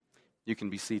You can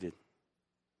be seated.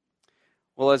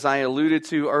 Well, as I alluded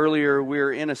to earlier,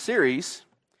 we're in a series.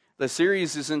 The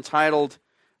series is entitled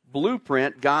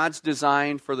Blueprint, God's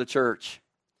Design for the Church.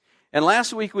 And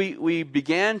last week we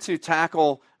began to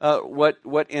tackle what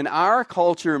in our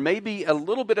culture may be a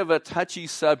little bit of a touchy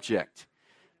subject.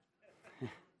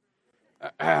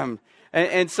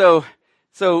 And so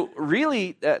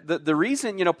really, the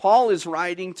reason, Paul is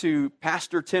writing to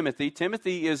Pastor Timothy.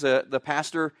 Timothy is the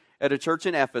pastor at a church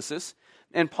in Ephesus.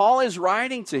 And Paul is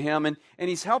writing to him, and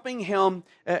he's helping him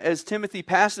as Timothy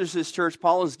pastors his church.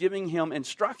 Paul is giving him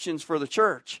instructions for the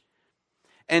church.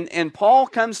 And Paul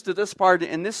comes to this part,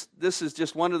 and this is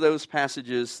just one of those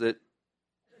passages that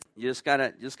you just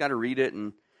gotta read it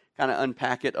and kind of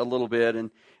unpack it a little bit. And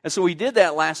so we did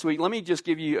that last week. Let me just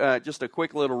give you just a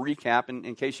quick little recap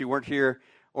in case you weren't here,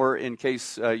 or in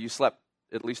case you slept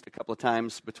at least a couple of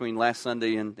times between last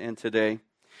Sunday and today.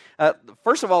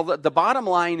 First of all, the bottom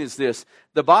line is this.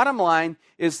 The bottom line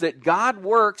is that God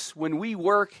works when we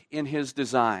work in His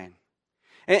design.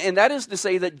 And that is to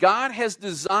say that God has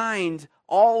designed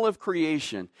all of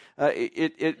creation.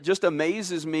 It just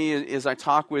amazes me as I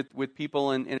talk with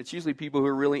people, and it's usually people who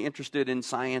are really interested in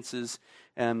sciences,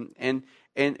 and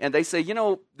they say,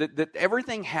 that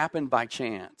everything happened by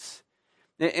chance.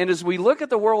 And as we look at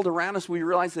the world around us, we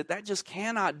realize that just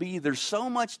cannot be. There's so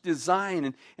much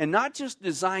design, and not just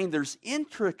design, there's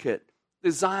intricate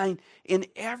design in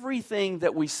everything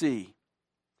that we see.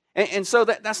 And so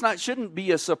shouldn't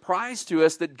be a surprise to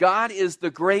us that God is the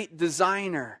great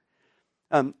designer.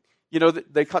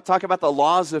 They talk about the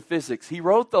laws of physics. He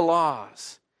wrote the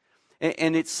laws.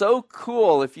 And it's so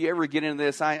cool if you ever get into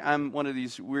this. I'm one of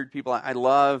these weird people. I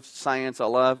love science. I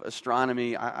love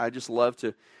astronomy. I just love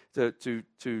to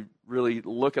really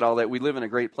look at all that. We live in a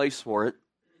great place for it.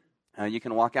 You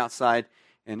can walk outside,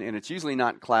 and it's usually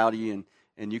not cloudy,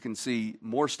 and you can see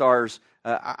more stars.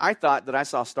 I thought that I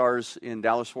saw stars in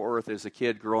Dallas-Fort Worth as a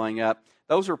kid growing up.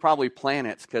 Those were probably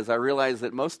planets, because I realized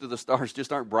that most of the stars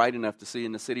just aren't bright enough to see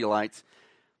in the city lights.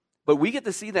 But we get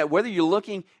to see that whether you're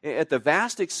looking at the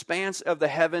vast expanse of the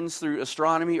heavens through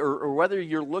astronomy, or whether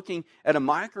you're looking at a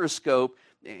microscope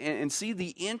and see the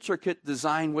intricate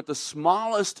design with the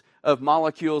smallest of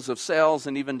molecules of cells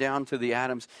and even down to the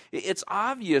atoms. It's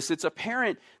obvious, it's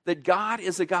apparent that God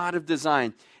is a God of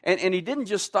design. And He didn't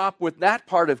just stop with that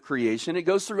part of creation. It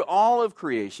goes through all of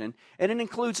creation, and it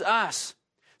includes us.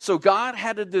 So God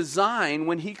had a design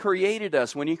when He created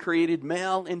us. When He created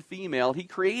male and female, He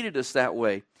created us that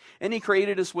way. And He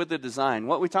created us with a design.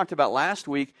 What we talked about last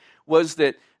week was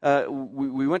that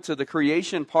we went to the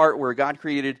creation part where God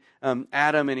created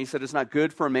Adam, and He said it's not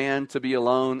good for man to be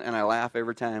alone. And I laugh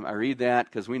every time I read that,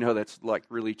 because we know that's like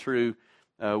really true.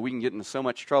 We can get into so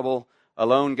much trouble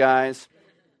alone, guys.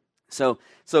 So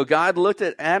God looked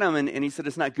at Adam, and He said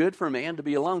it's not good for man to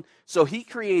be alone. So He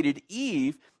created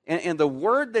Eve. And the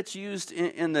word that's used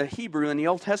in the Hebrew, in the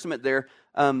Old Testament there,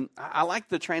 I like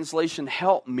the translation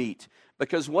help meet,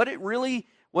 because what it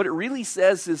really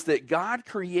says is that God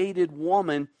created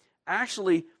woman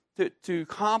actually to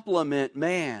complement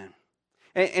man.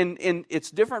 And it's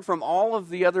different from all of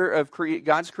the other of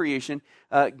God's creation.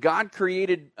 God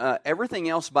created everything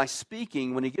else by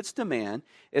speaking. When He gets to man,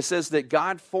 it says that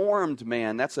God formed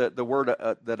man. That's the word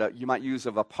that you might use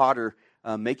of a potter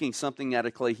making something out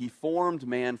of clay. He formed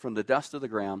man from the dust of the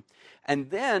ground. And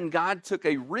then God took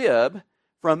a rib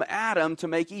from Adam to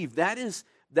make Eve. That is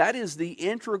the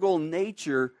integral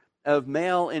nature of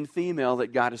male and female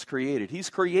that God has created.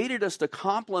 He's created us to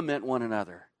complement one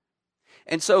another.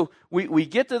 And so we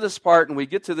get to this part, and we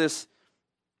get to this,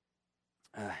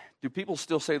 do people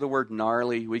still say the word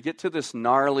gnarly? We get to this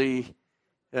gnarly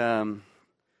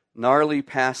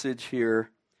passage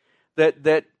here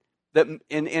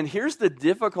and here's the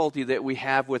difficulty that we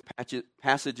have with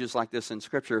passages like this in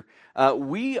Scripture.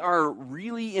 We are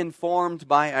really informed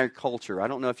by our culture. I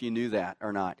don't know if you knew that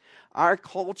or not. Our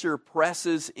culture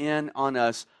presses in on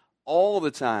us all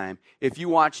the time. If you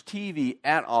watch TV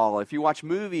at all, if you watch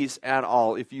movies at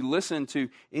all, if you listen to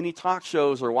any talk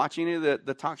shows or watch any of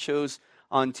the talk shows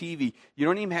on TV, you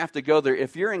don't even have to go there.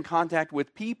 If you're in contact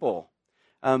with people,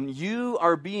 you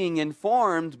are being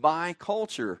informed by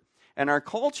culture. And our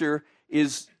culture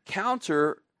is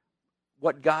counter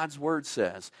what God's Word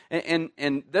says.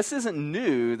 And this isn't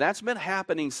new. That's been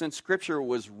happening since Scripture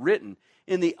was written.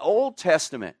 In the Old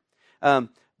Testament,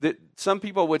 that some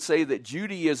people would say that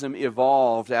Judaism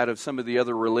evolved out of some of the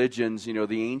other religions,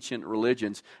 the ancient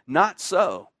religions. Not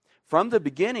so. From the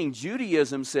beginning,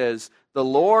 Judaism says, the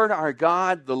Lord our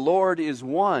God, the Lord is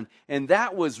one. And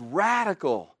that was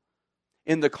radical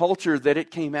in the culture that it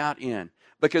came out in.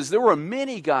 Because there were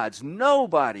many gods.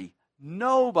 Nobody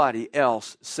Nobody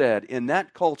else said in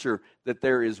that culture that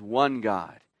there is one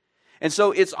God. And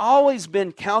so it's always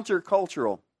been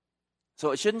countercultural.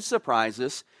 So it shouldn't surprise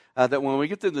us that when we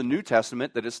get to the New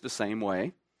Testament that it's the same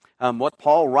way. What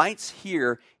Paul writes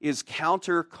here is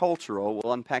countercultural.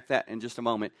 We'll unpack that in just a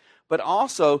moment. But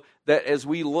also that as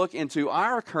we look into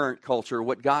our current culture,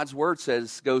 what God's Word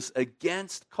says goes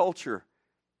against culture.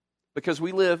 Because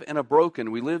we live in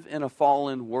a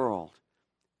fallen world.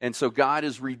 And so God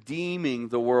is redeeming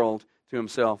the world to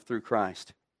himself through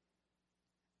Christ.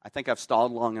 I think I've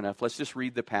stalled long enough. Let's just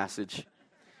read the passage.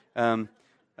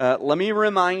 Let me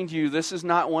remind you, this is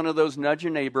not one of those nudge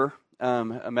your neighbor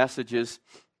messages,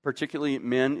 particularly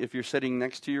men, if you're sitting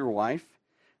next to your wife.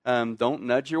 Don't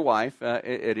nudge your wife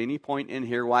at any point in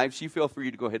here. Wives, you feel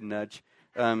free to go ahead and nudge.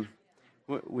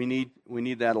 We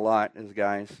need that a lot as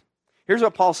guys. Here's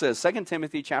what Paul says, 2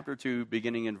 Timothy chapter 2,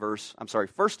 beginning in 1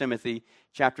 Timothy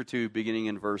chapter 2, beginning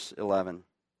in verse 11.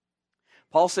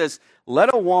 Paul says,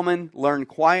 let a woman learn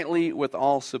quietly with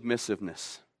all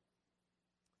submissiveness.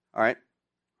 All right,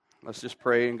 let's just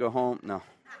pray and go home. No.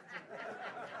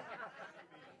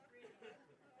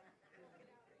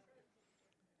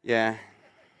 Yeah.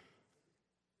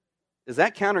 Is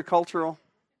that countercultural?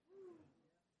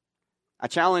 I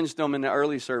challenged them in the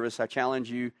early service. I challenge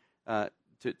you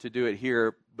to do it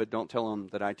here, but don't tell them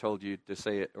that I told you to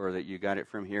say it or that you got it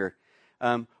from here.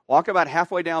 Walk about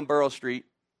halfway down Burrow Street.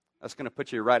 That's going to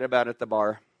put you right about at the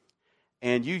bar.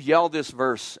 And you yell this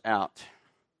verse out.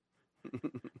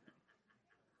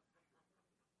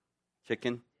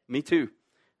 Chicken. Me too.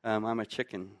 I'm a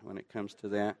chicken when it comes to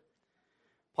that.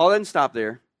 Paul didn't stop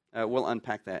there. We'll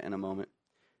unpack that in a moment.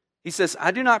 He says,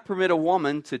 I do not permit a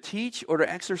woman to teach or to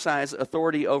exercise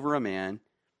authority over a man.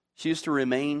 She is to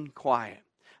remain quiet.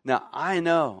 Now, I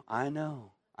know.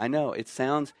 It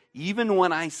sounds, even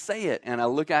when I say it and I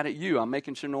look out at you, I'm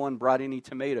making sure no one brought any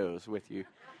tomatoes with you.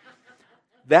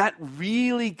 That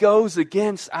really goes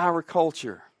against our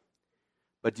culture.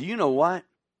 But do you know what?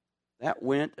 That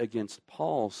went against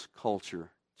Paul's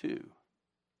culture too.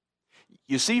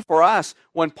 You see, for us,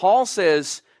 when Paul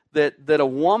says that let a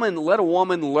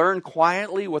woman learn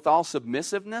quietly with all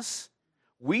submissiveness,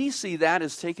 we see that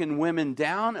as taking women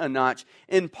down a notch.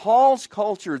 In Paul's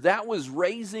culture, that was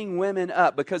raising women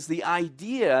up, because the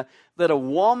idea that a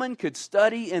woman could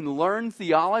study and learn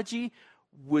theology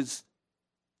was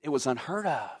unheard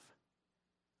of.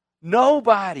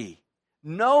 Nobody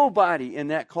in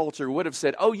that culture would have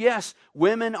said, oh yes,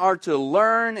 women are to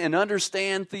learn and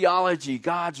understand theology,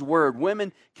 God's Word.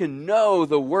 Women can know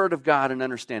the Word of God and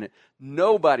understand it.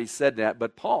 Nobody said that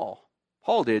but Paul.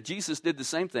 Paul did. Jesus did the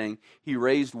same thing. He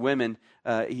raised women.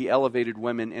 He elevated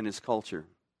women in his culture.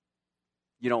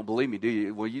 You don't believe me, do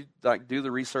you? Well, you do the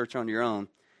research on your own.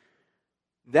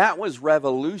 That was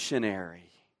revolutionary.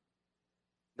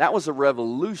 That was a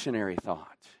revolutionary thought.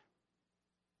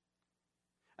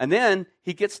 And then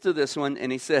he gets to this one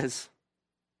and he says,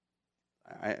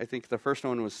 I think the first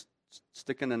one was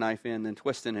sticking the knife in and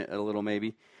twisting it a little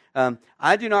maybe.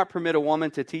 I do not permit a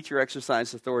woman to teach or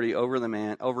exercise authority over a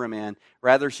man.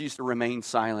 Rather, she's to remain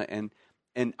silent.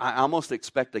 And I almost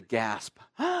expect a gasp.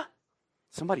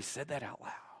 Somebody said that out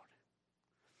loud.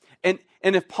 And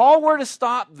if Paul were to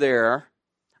stop there,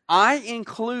 I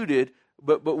included,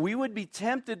 but we would be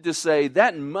tempted to say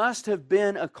that must have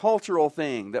been a cultural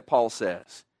thing that Paul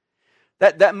says.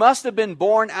 That must have been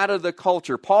born out of the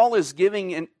culture. Paul is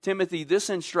giving Timothy this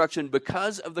instruction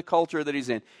because of the culture that he's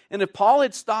in. And if Paul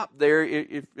had stopped there,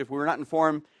 if we were not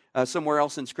informed somewhere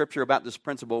else in Scripture about this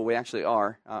principle, we actually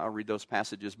are. I'll read those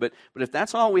passages. But if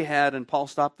that's all we had and Paul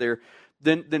stopped there,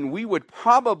 then we would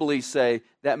probably say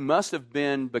that must have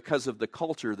been because of the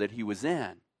culture that he was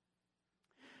in.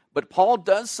 But Paul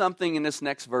does something in this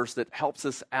next verse that helps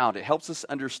us out. It helps us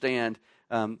understand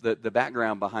the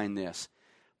background behind this.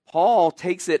 Paul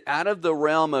takes it out of the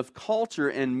realm of culture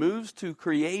and moves to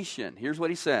creation. Here's what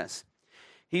he says.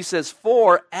 He says,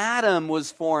 for Adam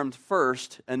was formed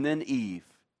first and then Eve.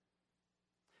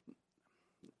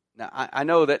 Now, I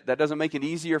know that doesn't make it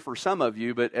easier for some of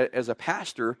you, but as a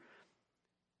pastor,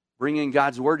 bringing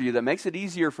God's Word to you, that makes it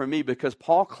easier for me because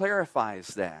Paul clarifies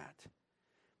that.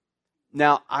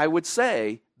 Now, I would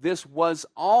say this was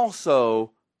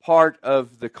also part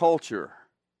of the culture.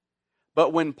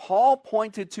 But when Paul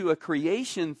pointed to a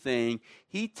creation thing,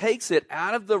 he takes it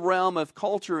out of the realm of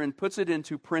culture and puts it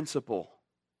into principle.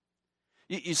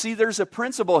 You see, there's a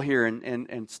principle here,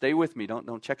 and stay with me.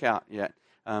 Don't check out yet.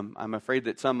 I'm afraid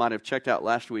that some might have checked out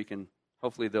last week, and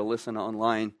hopefully they'll listen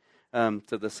online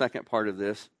to the second part of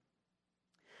this.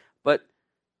 But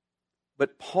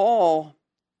Paul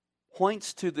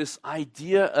points to this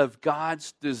idea of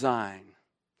God's design.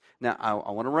 Now,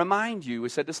 I want to remind you, we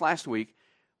said this last week,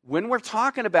 when we're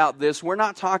talking about this, we're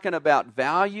not talking about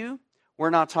value, we're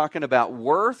not talking about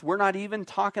worth, we're not even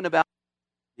talking about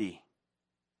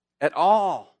at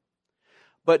all.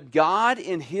 But God,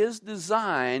 in His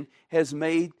design, has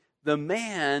made the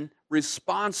man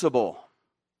responsible.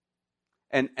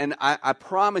 And I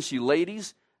promise you,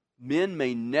 ladies, men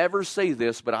may never say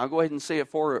this, but I'll go ahead and say it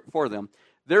for them.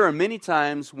 There are many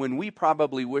times when we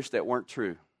probably wish that weren't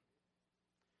true.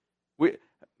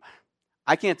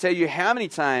 I can't tell you how many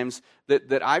times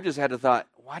that I've just had to thought,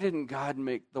 why didn't God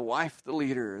make the wife the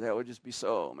leader? That would just be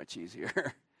so much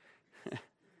easier.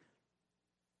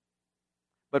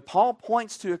 But Paul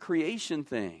points to a creation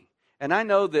thing. And I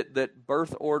know that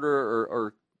birth order,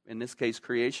 or in this case,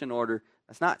 creation order,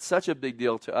 that's not such a big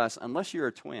deal to us unless you're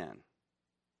a twin.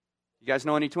 You guys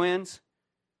know any twins?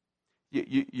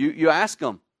 You ask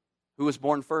them who was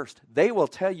born first. They will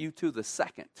tell you to the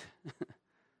second.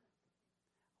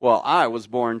 Well, I was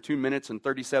born 2 minutes and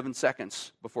 37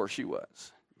 seconds before she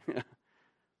was.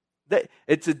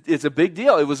 It's a big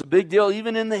deal. It was a big deal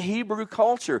even in the Hebrew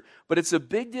culture, but it's a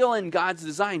big deal in God's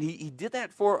design. He did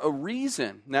that for a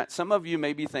reason. Now, some of you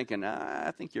may be thinking,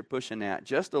 I think you're pushing that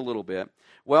just a little bit.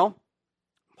 Well,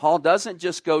 Paul doesn't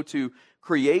just go to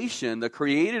creation, the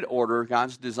created order,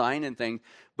 God's design and thing,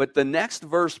 but the next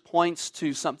verse points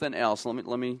to something else.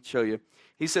 Let me show you.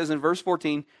 He says in verse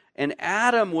 14, and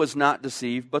Adam was not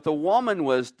deceived, but the woman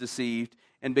was deceived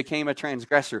and became a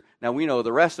transgressor. Now we know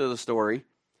the rest of the story.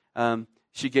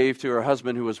 She gave to her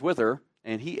husband who was with her,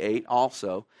 and he ate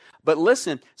also. But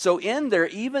listen, so in there,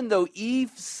 even though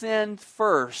Eve sinned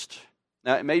first,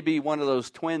 now it may be one of those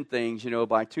twin things,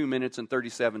 by 2 minutes and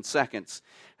 37 seconds.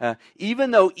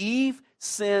 Even though Eve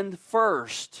sinned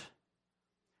first,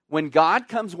 when God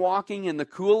comes walking in the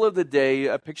cool of the day,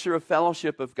 a picture of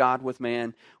fellowship of God with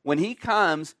man, when He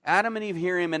comes, Adam and Eve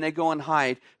hear Him and they go and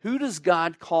hide. Who does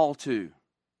God call to?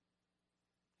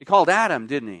 He called Adam,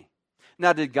 didn't He?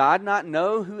 Now, did God not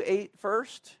know who ate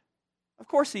first? Of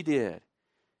course He did.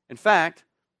 In fact,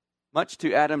 much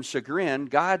to Adam's chagrin,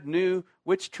 God knew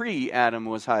which tree Adam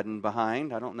was hiding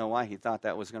behind. I don't know why He thought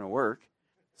that was going to work.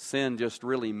 Sin just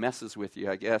really messes with you,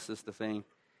 I guess, is the thing.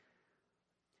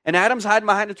 And Adam's hiding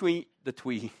behind the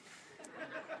tree.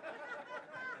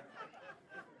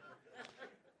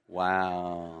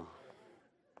 Wow.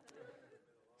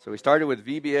 So we started with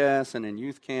VBS and in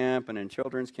youth camp and in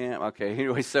children's camp. Okay,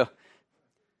 anyway, so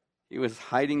he was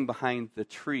hiding behind the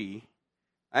tree.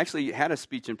 I actually had a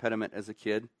speech impediment as a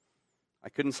kid. I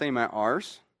couldn't say my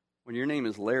R's. When your name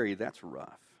is Larry, that's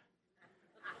rough.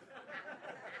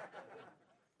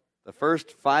 The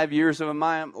first 5 years of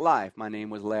my life, my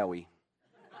name was Lowy.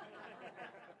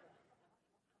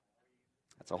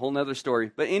 That's a whole nother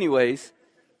story. But anyways,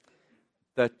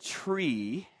 the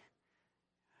tree,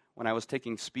 when I was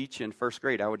taking speech in first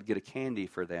grade, I would get a candy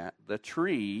for that. The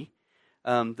tree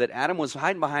that Adam was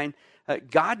hiding behind,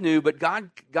 God knew, but God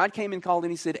came and called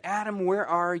and He said, Adam, where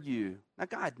are you? Now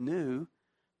God knew,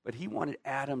 but He wanted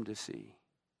Adam to see.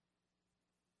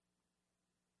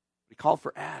 He called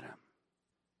for Adam.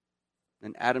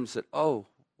 And Adam said, oh,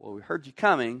 well, we heard you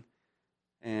coming,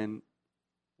 and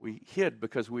we hid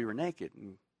because we were naked.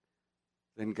 And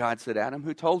then God said, Adam,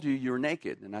 who told you you were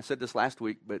naked? And I said this last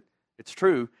week, but it's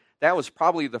true. That was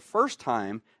probably the first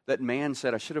time that man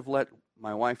said, I should have let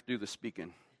my wife do the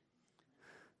speaking.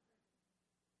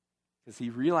 Because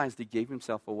he realized he gave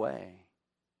himself away.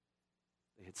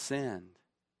 They had sinned,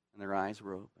 and their eyes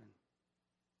were open.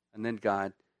 And then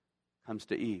God comes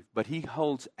to Eve. But He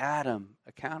holds Adam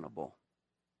accountable.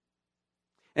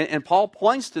 And Paul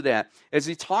points to that as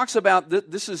he talks about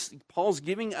Paul's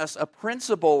giving us a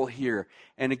principle here.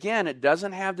 And again, it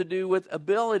doesn't have to do with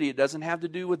ability. It doesn't have to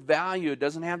do with value. It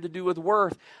doesn't have to do with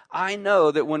worth. I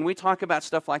know that when we talk about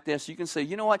stuff like this, you can say,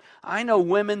 you know what? I know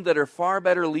women that are far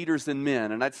better leaders than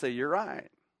men. And I'd say, you're right.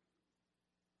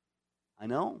 I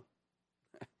know.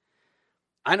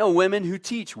 I know women who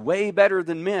teach way better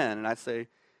than men. And I'd say,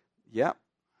 yep.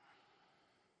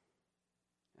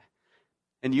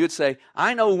 And you'd say,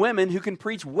 I know women who can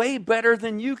preach way better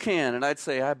than you can. And I'd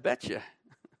say, I bet you.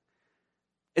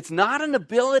 It's not an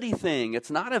ability thing.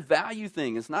 It's not a value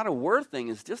thing. It's not a worth thing.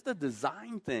 It's just a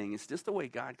design thing. It's just the way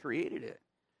God created it.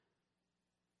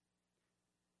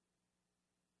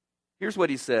 Here's what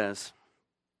he says.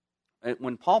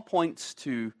 When Paul points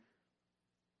to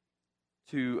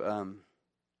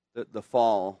the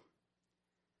fall,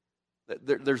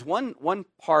 there's one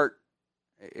part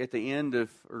at the end of,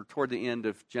 or toward the end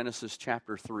of Genesis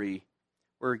chapter 3,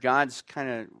 where God's kind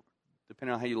of,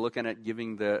 depending on how you look at it,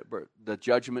 giving the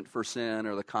judgment for sin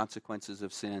or the consequences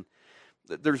of sin.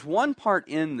 There's one part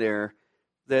in there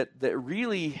that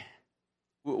really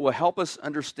will help us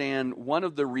understand one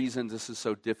of the reasons this is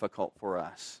so difficult for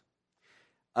us.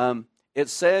 It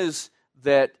says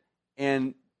that,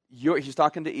 and he's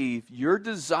talking to Eve, your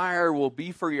desire will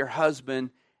be for your husband,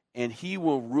 and he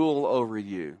will rule over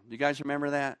you. Do you guys remember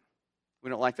that? We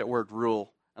don't like that word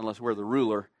rule unless we're the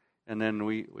ruler, and then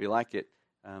we like it,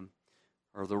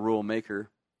 or the rule maker.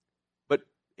 But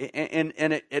and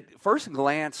at first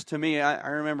glance, to me, I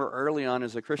remember early on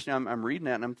as a Christian, I'm reading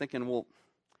that, and I'm thinking, well,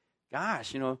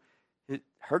 gosh,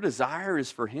 her desire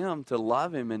is for him to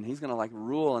love him, and he's going to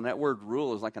rule, and that word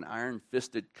rule is like an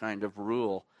iron-fisted kind of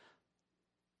rule.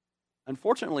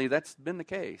 Unfortunately, that's been the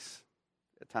case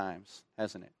at times,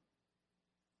 hasn't it?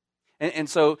 And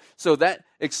so that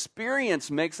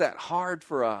experience makes that hard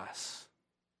for us.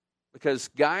 Because,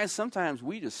 guys, sometimes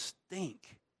we just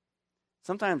stink.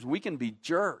 Sometimes we can be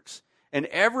jerks. And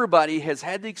everybody has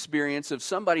had the experience of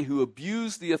somebody who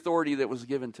abused the authority that was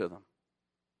given to them.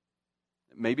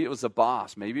 Maybe it was a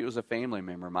boss. Maybe it was a family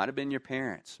member. It might have been your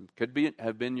parents. It could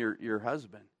have been your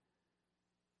husband.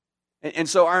 And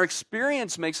so our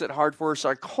experience makes it hard for us.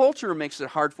 Our culture makes it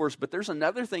hard for us. But there's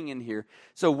another thing in here.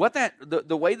 So what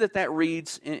the way that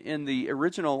reads in the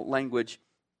original language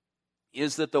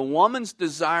is that the woman's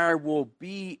desire will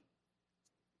be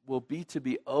to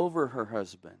be over her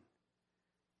husband.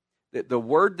 The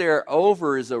word there,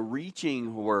 over, is a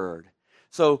reaching word.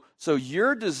 So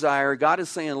your desire, God is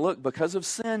saying, look, because of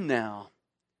sin now,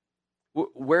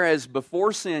 whereas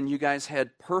before sin, you guys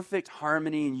had perfect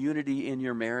harmony and unity in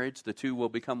your marriage. The two will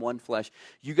become one flesh.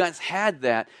 You guys had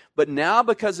that. But now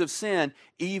because of sin,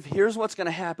 Eve, here's what's going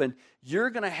to happen. You're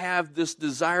going to have this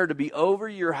desire to be over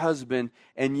your husband,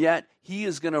 and yet he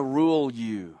is going to rule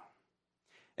you.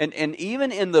 And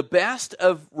even in the best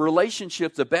of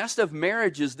relationships, the best of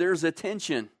marriages, there's a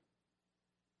tension.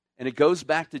 And it goes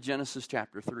back to Genesis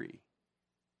chapter 3.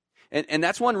 And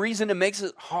that's one reason it makes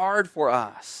it hard for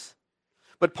us.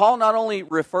 But Paul not only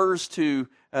refers to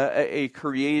a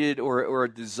created or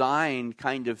a designed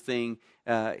kind of thing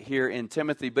here in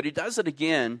Timothy, but he does it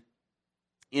again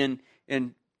in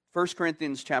 1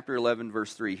 Corinthians chapter 11,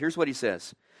 verse 3. Here's what he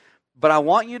says. But I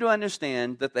want you to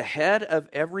understand that the head of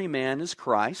every man is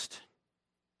Christ.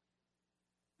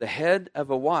 The head of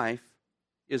a wife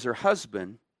is her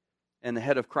husband, and the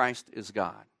head of Christ is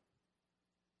God.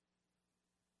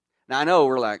 Now I know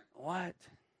we're like, what?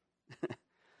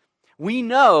 We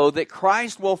know that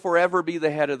Christ will forever be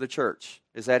the head of the church.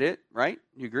 Is that it? Right?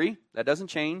 You agree? That doesn't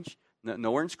change.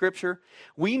 Nowhere in Scripture.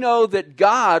 We know that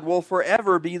God will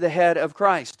forever be the head of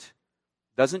Christ.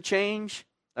 Doesn't change.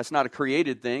 That's not a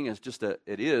created thing. It's just it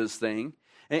is thing.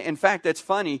 In fact, that's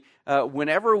funny.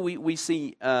 Whenever we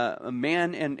see a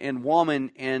man and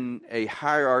woman in a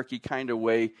hierarchy kind of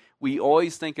way, we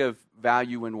always think of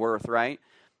value and worth, right?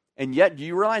 And yet, do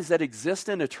you realize that exists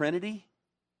in a Trinity?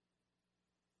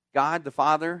 God the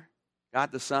Father,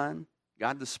 God the Son,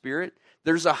 God the Spirit.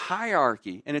 There's a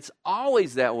hierarchy, and it's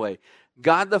always that way.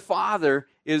 God the Father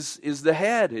is the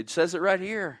head. It says it right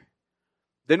here.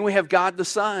 Then we have God the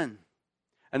Son.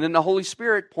 And then the Holy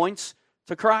Spirit points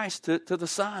to Christ, to the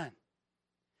Son.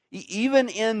 Even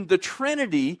in the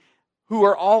Trinity, who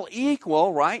are all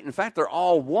equal, right? In fact, they're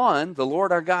all one. The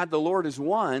Lord our God, the Lord is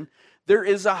one. There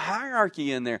is a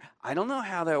hierarchy in there. I don't know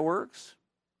how that works.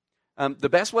 The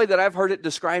best way that I've heard it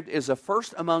described is a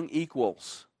first among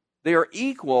equals. They are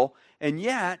equal, and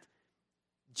yet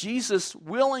Jesus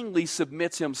willingly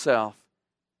submits himself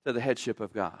to the headship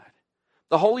of God.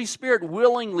 The Holy Spirit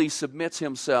willingly submits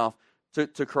himself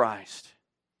to Christ.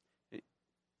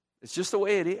 It's just the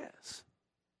way it is.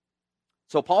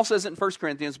 So Paul says it in 1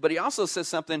 Corinthians, but he also says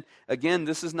something, again,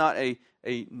 this is not a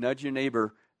nudge your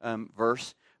neighbor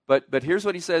verse, but here's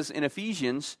what he says in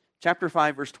Ephesians chapter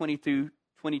 5, verse 22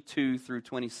 through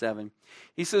 27.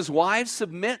 He says, wives,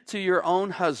 submit to your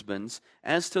own husbands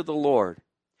as to the Lord.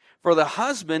 For the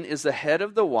husband is the head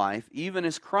of the wife, even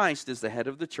as Christ is the head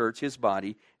of the church, his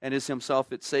body, and is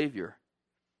himself its Savior.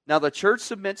 Now the church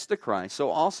submits to Christ, so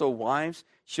also wives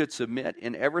should submit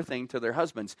in everything to their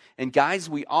husbands. And guys,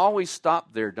 we always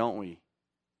stop there, don't we?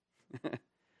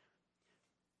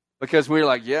 Because we're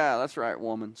like, yeah, that's right,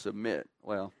 woman, submit.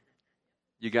 Well,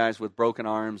 you guys with broken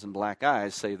arms and black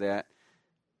eyes say that.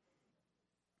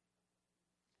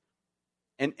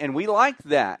 And we like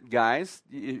that, guys.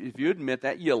 If you admit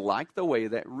that, you like the way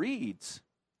that reads.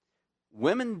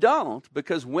 Women don't,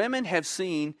 because women have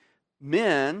seen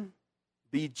men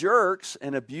be jerks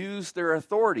and abuse their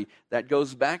authority. That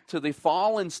goes back to the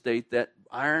fallen state, that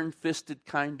iron-fisted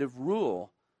kind of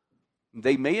rule.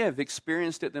 They may have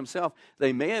experienced it themselves.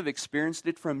 They may have experienced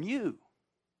it from you.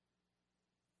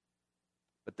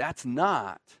 But that's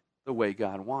not the way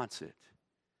God wants it.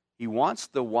 He wants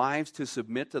the wives to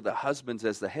submit to the husbands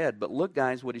as the head. But look,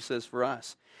 guys, what he says for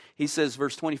us. He says,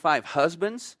 verse 25,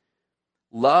 husbands,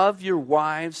 love your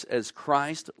wives as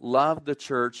Christ loved the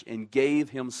church and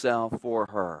gave himself for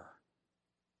her.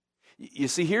 You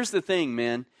see, here's the thing,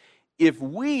 men. If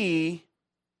we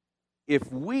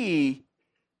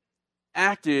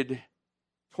acted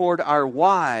toward our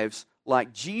wives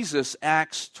like Jesus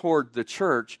acts toward the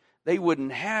church, they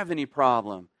wouldn't have any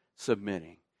problem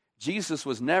submitting. Jesus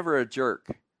was never a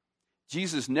jerk.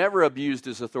 Jesus never abused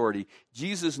his authority.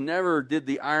 Jesus never did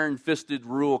the iron-fisted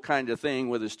rule kind of thing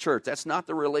with his church. That's not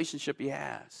the relationship he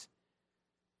has.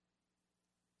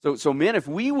 So men, if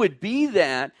we would be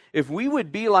that, if we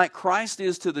would be like Christ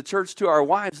is to the church, to our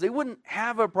wives, they wouldn't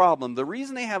have a problem. The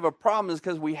reason they have a problem is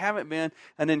because we haven't been,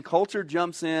 and then culture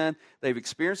jumps in. They've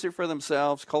experienced it for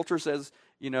themselves. Culture says,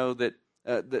 that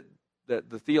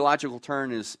the theological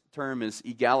term is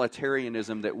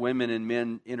egalitarianism, that women and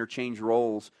men interchange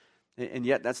roles, and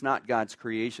yet that's not God's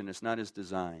creation. It's not his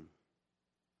design.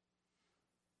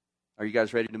 Are you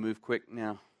guys ready to move quick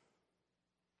now?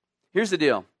 Here's the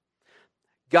deal.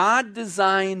 God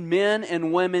designed men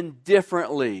and women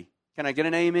differently. Can I get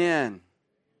an amen?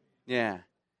 Yeah.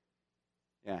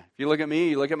 If you look at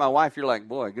me, you look at my wife, you're like,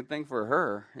 boy, good thing for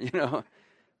her,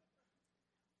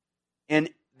 And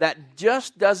that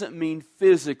just doesn't mean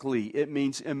physically. It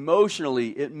means emotionally.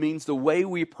 It means the way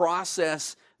we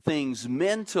process things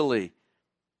mentally.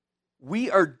 We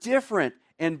are different.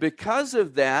 And because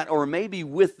of that, or maybe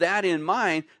with that in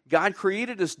mind, God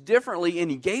created us differently and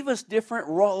he gave us different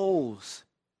roles.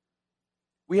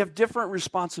 We have different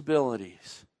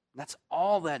responsibilities. That's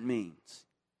all that means.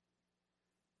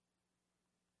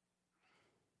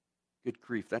 Good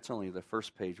grief, that's only the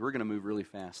first page. We're going to move really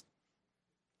fast.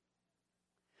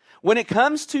 When it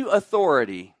comes to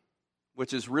authority,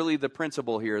 which is really the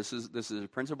principle here, this is a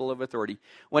principle of authority.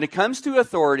 When it comes to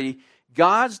authority,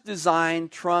 God's design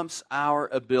trumps our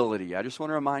ability. I just want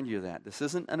to remind you of that. This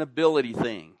isn't an ability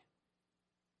thing.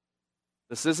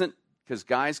 This isn't because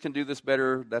guys can do this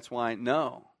better, that's why.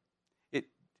 No.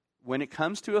 When it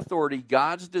comes to authority,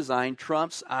 God's design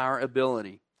trumps our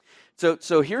ability.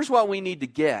 So here's what we need to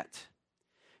get.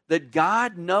 That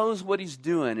God knows what he's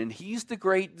doing, and he's the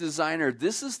great designer.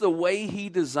 This is the way he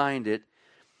designed it.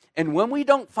 And when we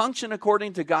don't function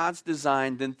according to God's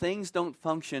design, then things don't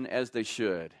function as they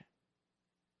should.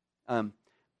 I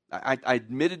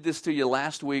admitted this to you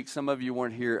last week. Some of you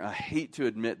weren't here. I hate to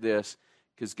admit this,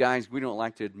 because guys, we don't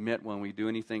like to admit when we do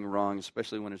anything wrong,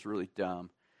 especially when it's really dumb.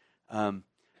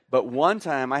 But one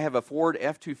time, I have a Ford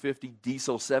F-250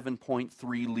 diesel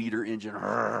 7.3 liter engine,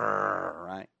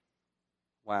 right?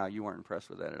 Wow, you weren't impressed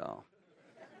with that at all.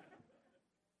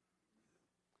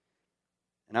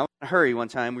 And I was in a hurry one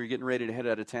time. We were getting ready to head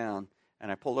out of town.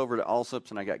 And I pulled over to Allsup's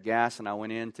and I got gas. And I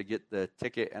went in to get the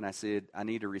ticket. And I said, I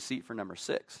need a receipt for number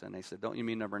 6. And they said, don't you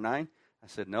mean number 9? I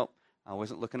said, nope. I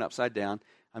wasn't looking upside down.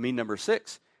 I mean number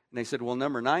 6. And they said, well,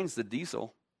 number 9's the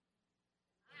diesel.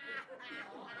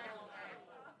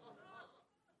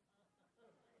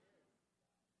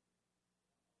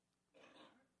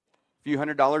 A few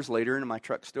 $100s later, and my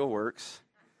truck still works.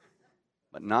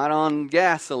 But not on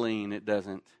gasoline, it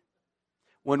doesn't.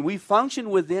 When we function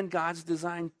within God's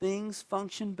design, things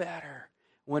function better.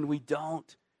 When we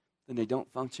don't, then they don't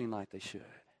function like they should.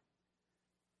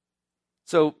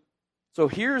 So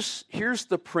here's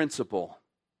the principle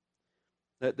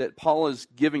that Paul is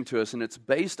giving to us, and it's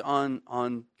based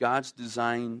on God's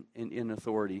design in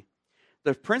authority.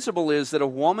 The principle is that a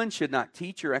woman should not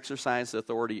teach or exercise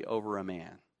authority over a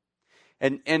man.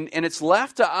 And it's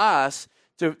left to us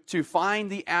to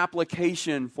find the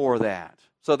application for that.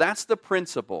 So that's the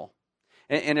principle.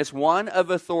 And it's one of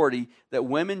authority, that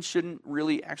women shouldn't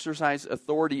really exercise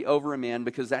authority over a man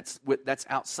because that's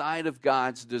outside of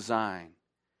God's design.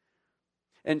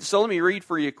 And so let me read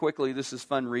for you quickly. This is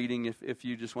fun reading. If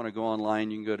you just want to go online,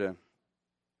 you can go to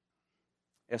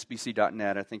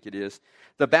sbc.net, I think it is.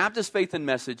 The Baptist Faith and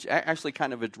Message actually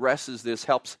kind of addresses this,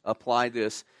 helps apply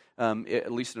this,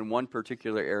 at least in one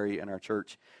particular area in our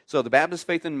church. So the Baptist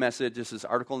Faith and Message, this is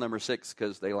article number 6,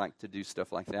 because they like to do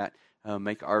stuff like that,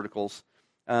 make articles.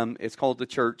 It's called The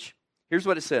Church. Here's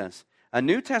what it says. A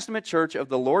New Testament church of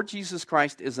the Lord Jesus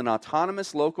Christ is an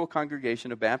autonomous local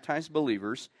congregation of baptized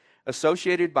believers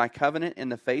associated by covenant in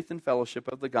the faith and fellowship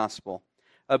of the gospel,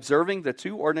 observing the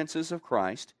 2 ordinances of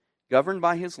Christ, governed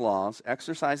by his laws,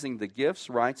 exercising the gifts,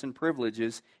 rights, and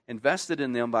privileges invested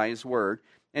in them by his word,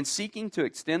 and seeking to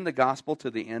extend the gospel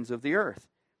to the ends of the earth.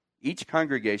 Each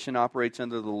congregation operates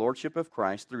under the lordship of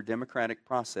Christ through democratic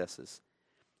processes.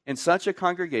 In such a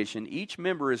congregation, each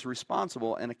member is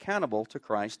responsible and accountable to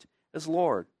Christ as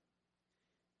Lord.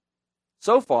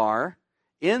 So far,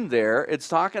 in there, it's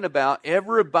talking about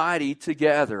everybody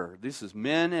together. This is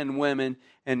men and women,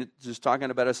 and it's just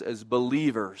talking about us as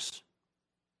believers.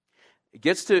 It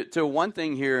gets to one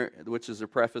thing here, which is a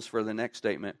preface for the next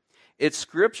statement. Its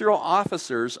scriptural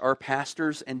officers are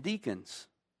pastors and deacons.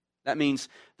 That means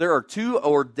there are two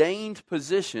ordained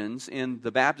positions in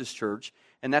the Baptist church,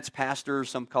 and that's pastors.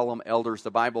 Some call them elders. The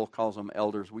Bible calls them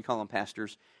elders. We call them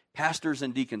pastors. Pastors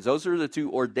and deacons. Those are the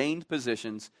two ordained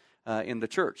positions in the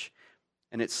church.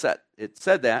 And it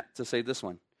said that to say this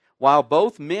one. While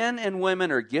both men and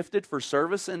women are gifted for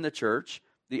service in the church,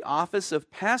 the office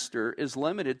of pastor is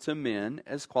limited to men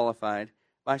as qualified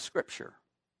by Scripture.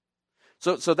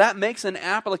 So that makes an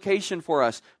application for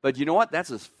us. But you know what?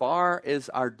 That's as far as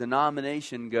our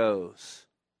denomination goes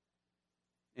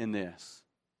in this.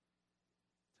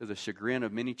 To the chagrin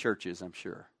of many churches, I'm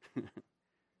sure.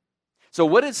 So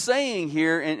what it's saying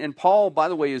here, and Paul, by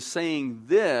the way, is saying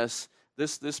this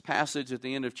passage at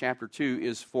the end of chapter 2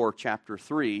 is for chapter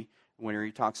 3, when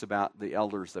he talks about the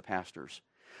elders, the pastors.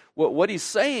 What he's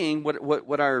saying,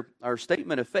 what our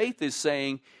statement of faith is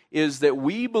saying, is that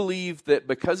we believe that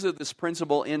because of this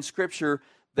principle in Scripture,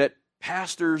 that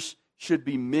pastors should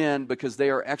be men because they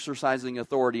are exercising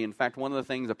authority. In fact, one of the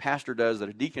things a pastor does that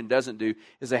a deacon doesn't do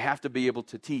is they have to be able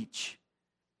to teach.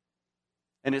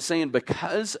 And it's saying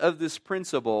because of this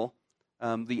principle,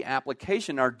 the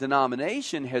application our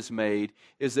denomination has made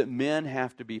is that men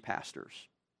have to be pastors.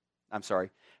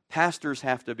 Pastors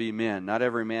have to be men. Not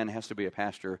every man has to be a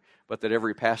pastor, but that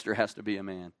every pastor has to be a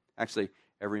man. Actually,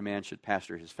 every man should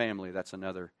pastor his family. That's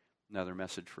another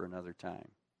message for another time.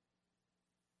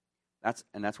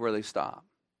 That's where they stop.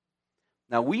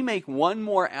 Now, we make one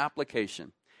more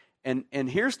application. And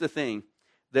here's the thing,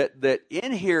 that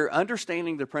in here,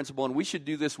 understanding the principle, and we should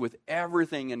do this with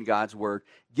everything in God's Word,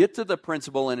 get to the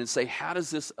principle and say, how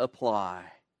does this apply?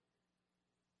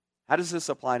 How does this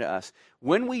apply to us?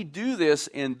 When we do this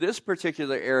in this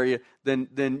particular area,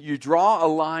 then you draw a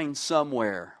line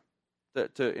somewhere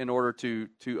in order to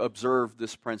observe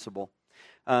this principle.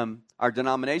 Our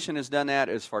denomination has done that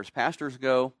as far as pastors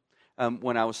go.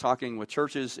 When I was talking with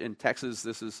churches in Texas,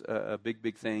 this is a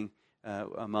big thing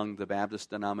among the Baptist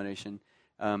denomination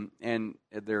and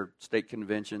their state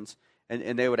conventions.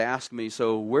 And they would ask me,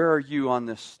 so where are you on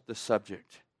this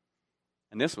subject?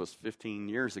 And this was 15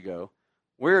 years ago.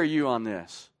 Where are you on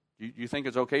this? Do you think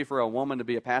it's okay for a woman to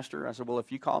be a pastor? I said, well,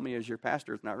 if you call me as your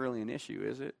pastor, it's not really an issue,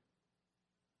 is it?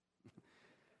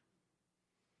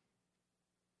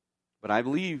 But I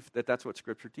believe that that's what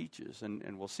Scripture teaches,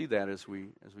 and we'll see that as we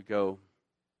go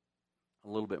a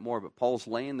little bit more. But Paul's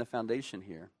laying the foundation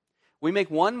here. We make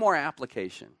one more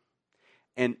application,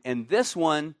 and this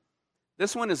one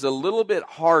is a little bit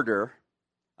harder,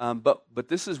 but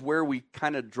this is where we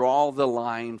kind of draw the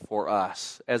line for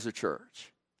us as a church.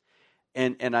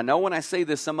 And I know when I say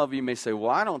this, some of you may say,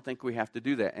 well, I don't think we have to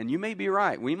do that. And you may be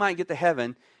right. We might get to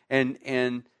heaven, and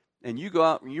you go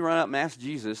out, and you run up and ask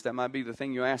Jesus. That might be the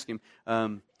thing you ask him.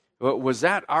 Was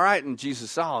that all right? And Jesus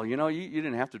saw, you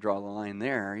didn't have to draw the line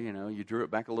there. You drew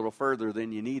it back a little further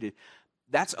than you needed.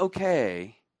 That's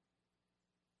okay.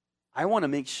 I want to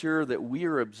make sure that we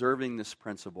are observing this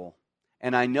principle.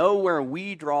 And I know where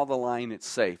we draw the line, it's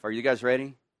safe. Are you guys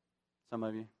ready? Some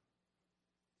of you?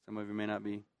 Some of you may not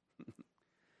be.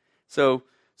 So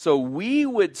we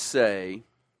would say,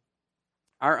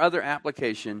 our other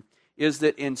application is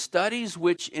that in studies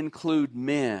which include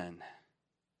men,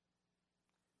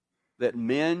 that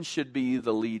men should be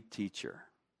the lead teacher.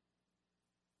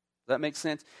 Does that make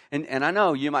sense? And I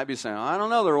know you might be saying, I don't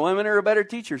know, there are women who are better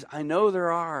teachers. I know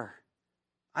there are.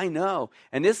 I know.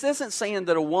 And this isn't saying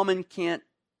that a woman can't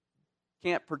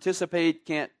participate,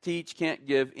 can't teach, can't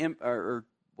give in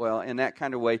that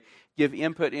kind of way, give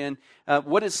input in.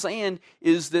 What it's saying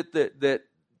is that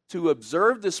to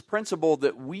observe this principle,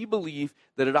 that we believe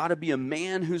that it ought to be a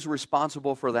man who's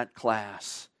responsible for that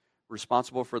class,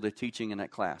 responsible for the teaching in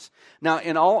that class. Now,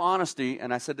 in all honesty,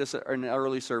 and I said this in an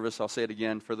early service, I'll say it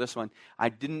again for this one, I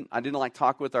didn't like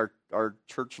talk with our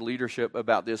church leadership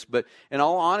about this, but in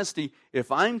all honesty,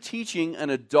 if I'm teaching an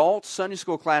adult Sunday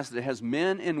school class that has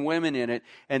men and women in it,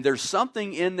 and there's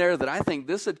something in there that I think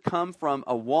this had come from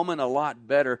a woman a lot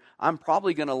better, I'm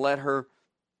probably going to let her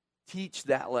teach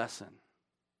that lesson.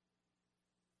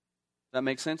 Does that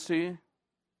make sense to you?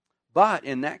 But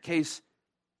in that case,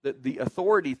 the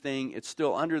authority thing, it's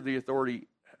still under the authority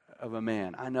of a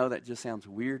man. I know that just sounds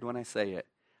weird when I say it.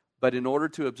 But in order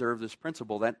to observe this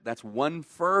principle, that's one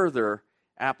further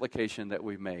application that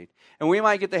we've made. And we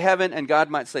might get to heaven and God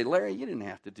might say, Larry, you didn't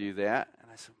have to do that.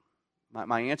 And I said,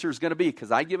 My answer is going to be,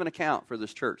 because I give an account for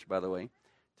this church, by the way,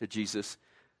 to Jesus.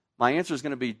 My answer is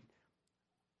going to be,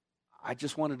 I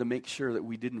just wanted to make sure that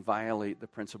we didn't violate the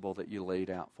principle that you laid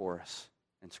out for us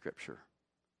in Scripture.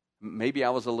 Maybe I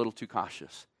was a little too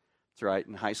cautious. That's right.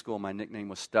 In high school, my nickname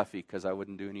was Stuffy because I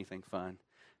wouldn't do anything fun.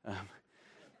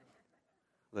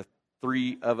 The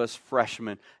three of us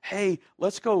freshmen, hey,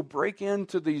 let's go break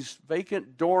into these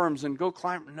vacant dorms and go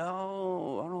climb.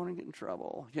 No, I don't want to get in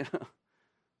trouble.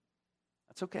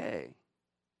 That's okay.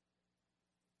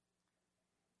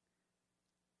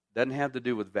 Doesn't have to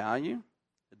do with value.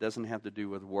 It doesn't have to do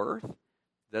with worth.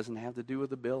 It doesn't have to do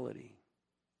with ability.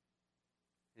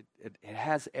 It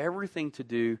has everything to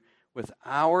do with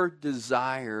our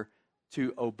desire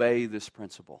to obey this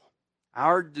principle.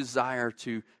 Our desire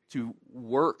to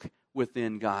work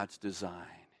within God's design.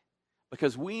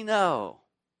 Because we know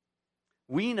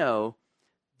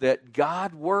that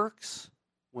God works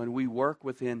when we work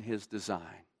within His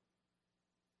design.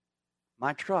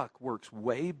 My truck works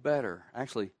way better.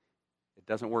 Actually, it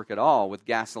doesn't work at all with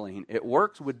gasoline. It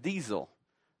works with diesel.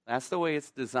 That's the way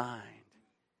it's designed.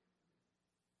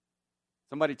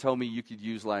 Somebody told me you could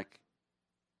use like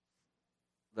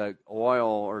the oil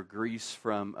or grease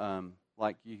from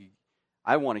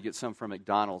I want to get some from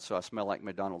McDonald's so I smell like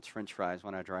McDonald's French fries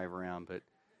when I drive around, but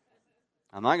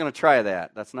I'm not going to try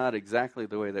that. That's not exactly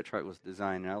the way that truck was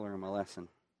designed, and I learned my lesson.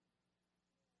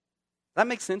 Does that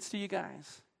make sense to you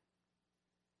guys?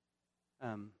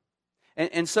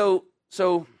 And so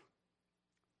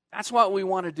that's what we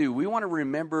want to do. We want to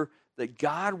remember that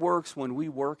God works when we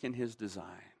work in His design.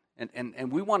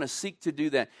 And we want to seek to do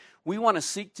that. We want to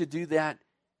seek to do that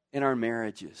in our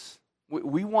marriages.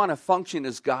 We want to function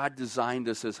as God designed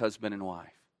us as husband and wife.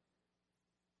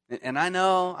 And I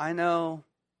know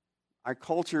our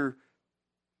culture,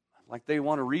 like they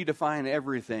want to redefine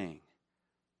everything.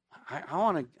 I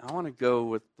want to go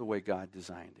with the way God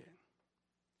designed it.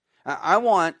 I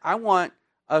want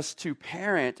us to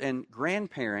parent and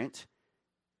grandparent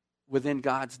within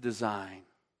God's design.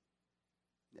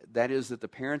 That is, that the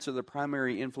parents are the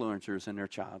primary influencers in their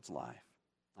child's life.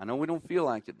 I know we don't feel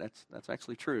like it. That's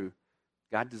actually true.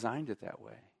 God designed it that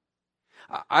way.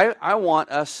 I want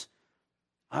us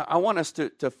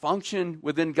to function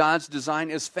within God's design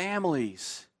as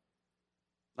families.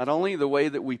 Not only the way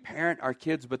that we parent our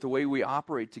kids, but the way we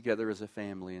operate together as a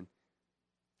family.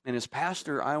 And as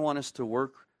pastor, I want us to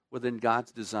work within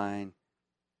God's design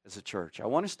as a church. I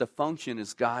want us to function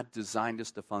as God designed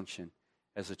us to function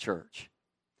as a church.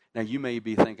 Now, you may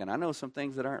be thinking, I know some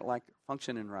things that aren't like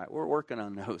functioning right. We're working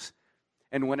on those.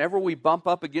 And whenever we bump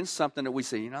up against something that we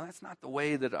say, that's not the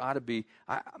way that it ought to be,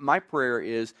 my prayer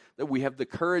is that we have the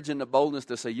courage and the boldness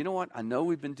to say, you know what, I know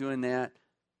we've been doing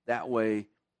that way.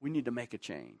 We need to make a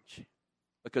change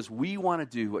because we want to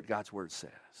do what God's Word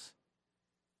says.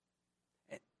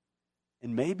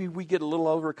 And maybe we get a little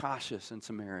overcautious in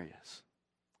some areas.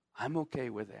 I'm okay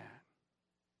with that.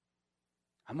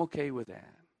 I'm okay with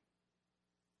that.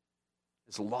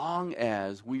 As long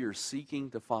as we are seeking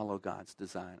to follow God's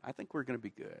design, I think we're going to be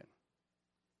good.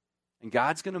 And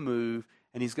God's going to move,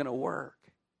 and He's going to work.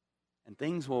 And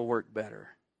things will work better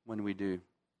when we do.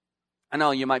 I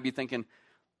know you might be thinking,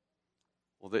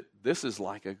 well, this is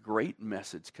like a great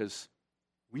message because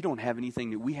we don't have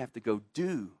anything that we have to go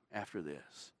do after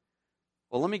this.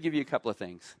 Well, let me give you a couple of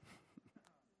things.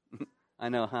 I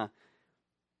know, huh?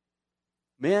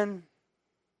 Men,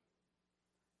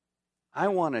 I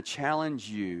want to challenge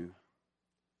you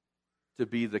to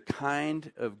be the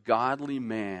kind of godly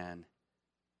man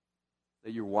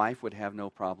that your wife would have no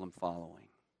problem following.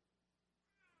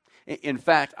 In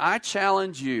fact, I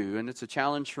challenge you, and it's a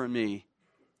challenge for me,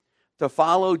 to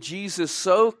follow Jesus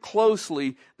so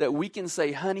closely that we can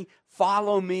say, honey,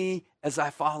 follow me as I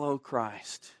follow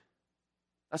Christ.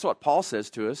 That's what Paul says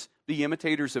to us. Be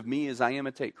imitators of me as I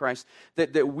imitate Christ.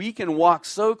 That we can walk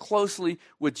so closely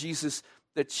with Jesus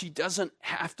that she doesn't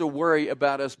have to worry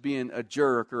about us being a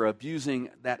jerk or abusing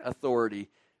that authority.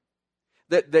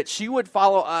 That she would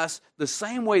follow us the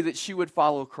same way that she would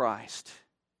follow Christ.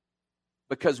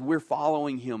 Because we're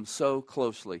following Him so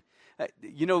closely.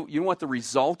 You know what the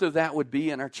result of that would be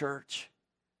in our church?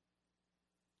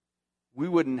 We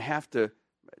wouldn't have to,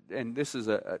 and this is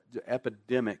an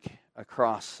epidemic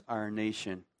across our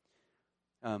nation.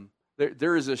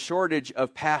 There is a shortage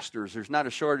of pastors. There's not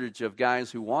a shortage of guys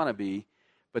who want to be,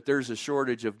 but there's a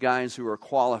shortage of guys who are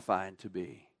qualified to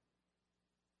be.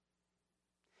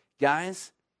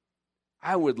 Guys,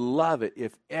 I would love it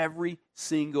if every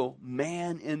single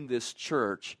man in this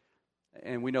church,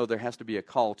 and we know there has to be a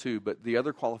call too, but the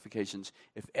other qualifications,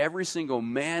 if every single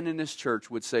man in this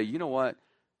church would say, you know what,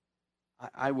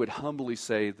 I would humbly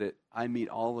say that I meet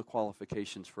all the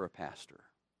qualifications for a pastor.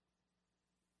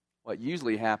 What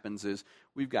usually happens is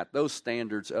we've got those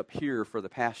standards up here for the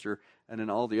pastor, and then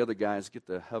all the other guys get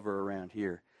to hover around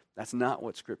here. That's not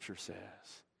what Scripture says.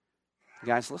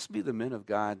 Guys, let's be the men of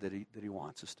God that He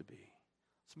wants us to be.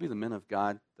 Let's be the men of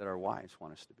God that our wives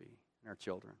want us to be, and our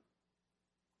children.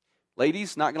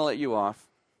 Ladies, not going to let you off.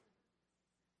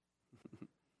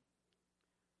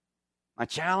 My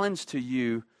challenge to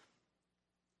you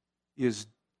is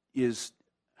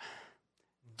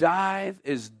dive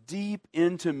as deep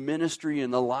into ministry in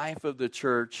the life of the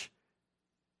church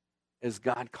as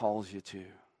God calls you to.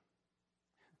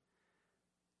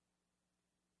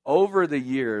 Over the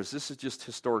years, this is just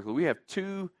historically, we have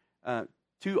two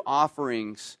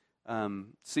offerings,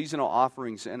 seasonal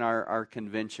offerings in our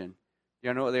convention.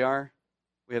 You know what they are?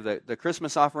 We have the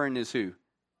Christmas offering is who?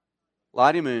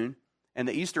 Lottie Moon. And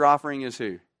the Easter offering is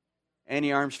who?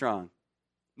 Annie Armstrong.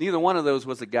 Neither one of those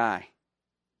was a guy,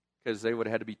 because they would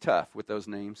have had to be tough with those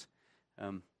names.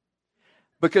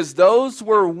 Because those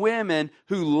were women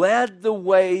who led the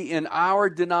way in our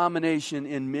denomination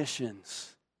in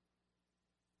missions.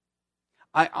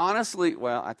 I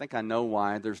think I know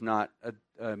why there's not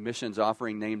a missions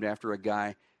offering named after a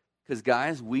guy. Because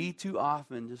guys, we too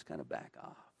often just kind of back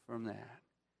off from that.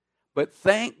 But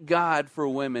thank God for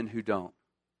women who don't.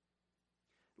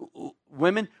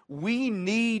 Women, we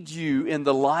need you in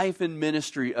the life and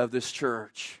ministry of this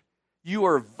church. You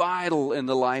are vital in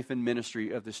the life and ministry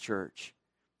of this church.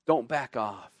 Don't back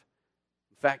off.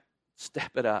 In fact,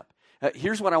 step it up.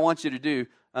 Here's what I want you to do.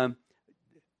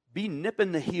 Be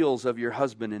nipping the heels of your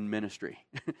husband in ministry.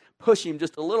 Push him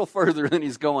just a little further than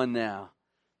he's going now.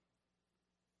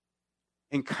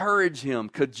 Encourage him,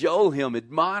 cajole him,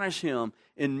 admonish him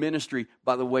in ministry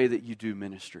by the way that you do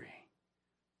ministry.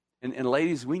 And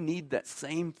ladies, we need that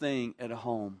same thing at a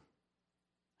home.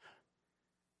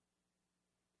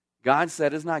 God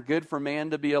said it's not good for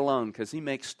man to be alone because he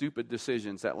makes stupid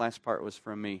decisions. That last part was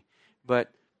from me.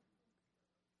 But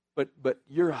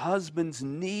your husbands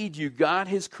need you. God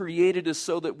has created us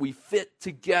so that we fit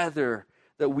together,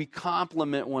 that we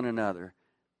complement one another.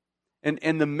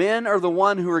 And the men are the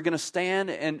one who are going to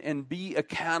stand and be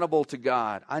accountable to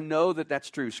God. I know that that's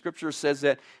true. Scripture says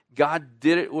that God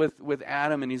did it with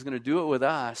Adam and he's going to do it with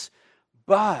us.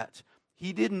 But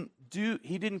he didn't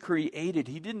create it.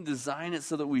 He didn't design it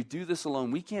so that we do this alone.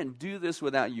 We can't do this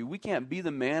without you. We can't be the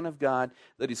man of God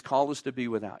that he's called us to be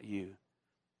without you.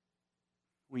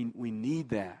 We need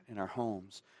that in our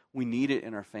homes. We need it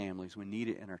in our families. We need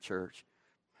it in our church.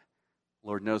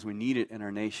 Lord knows we need it in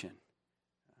our nation.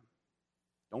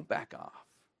 Don't back off.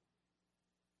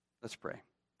 Let's pray.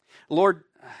 Lord,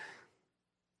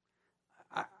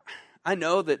 I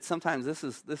know that sometimes this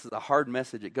is a hard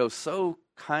message. It goes so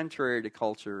contrary to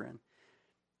culture,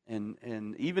 and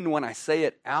even when I say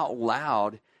it out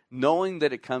loud, knowing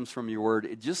that it comes from your word,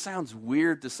 it just sounds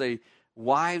weird to say,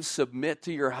 wives, submit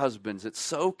to your husbands. It's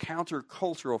so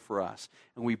countercultural for us,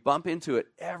 and we bump into it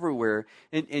everywhere.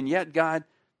 And yet, God,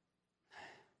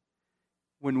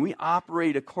 when we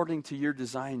operate according to your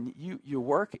design, you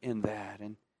work in that.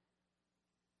 And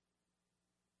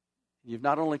you've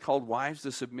not only called wives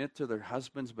to submit to their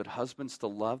husbands, but husbands to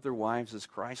love their wives as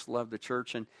Christ loved the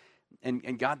church.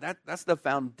 And God, that's the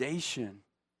foundation.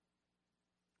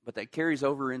 But that carries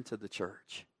over into the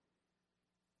church.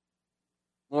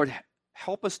 Lord,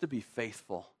 help us to be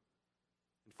faithful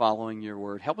in following your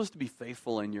word. Help us to be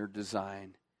faithful in your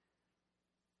design.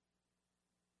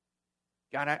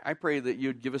 God, I pray that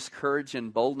you'd give us courage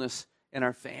and boldness in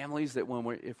our families, that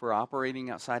if we're operating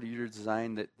outside of your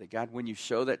design, that God, when you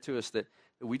show that to us, that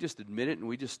we just admit it and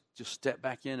we just step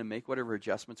back in and make whatever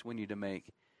adjustments we need to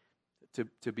make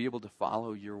to be able to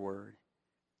follow your word.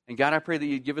 And God, I pray that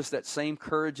you'd give us that same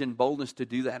courage and boldness to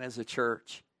do that as a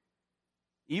church.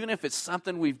 Even if it's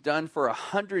something we've done for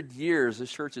 100 years,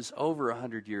 this church is over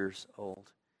 100 years old.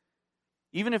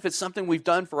 Even if it's something we've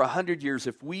done for 100 years,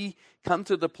 if we come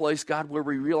to the place, God, where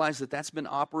we realize that that's been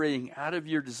operating out of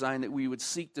your design, that we would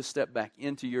seek to step back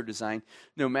into your design,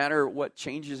 no matter what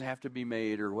changes have to be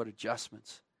made or what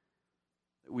adjustments,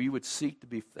 that we would seek to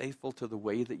be faithful to the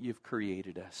way that you've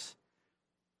created us.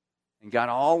 And God,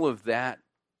 all of that,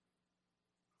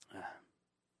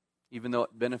 even though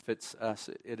it benefits us,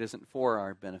 it isn't for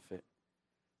our benefit.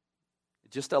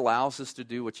 It just allows us to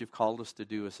do what you've called us to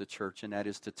do as a church, and that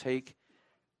is to take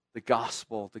the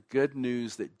gospel, the good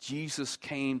news that Jesus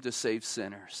came to save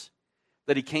sinners,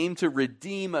 that he came to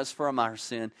redeem us from our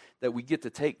sin, that we get to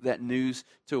take that news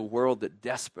to a world that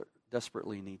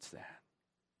desperately needs that.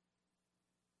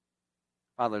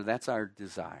 Father, that's our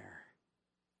desire.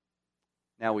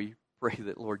 Now we pray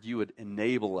that, Lord, you would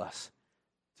enable us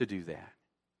to do that.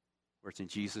 For it's in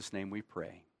Jesus' name we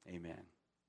pray. Amen.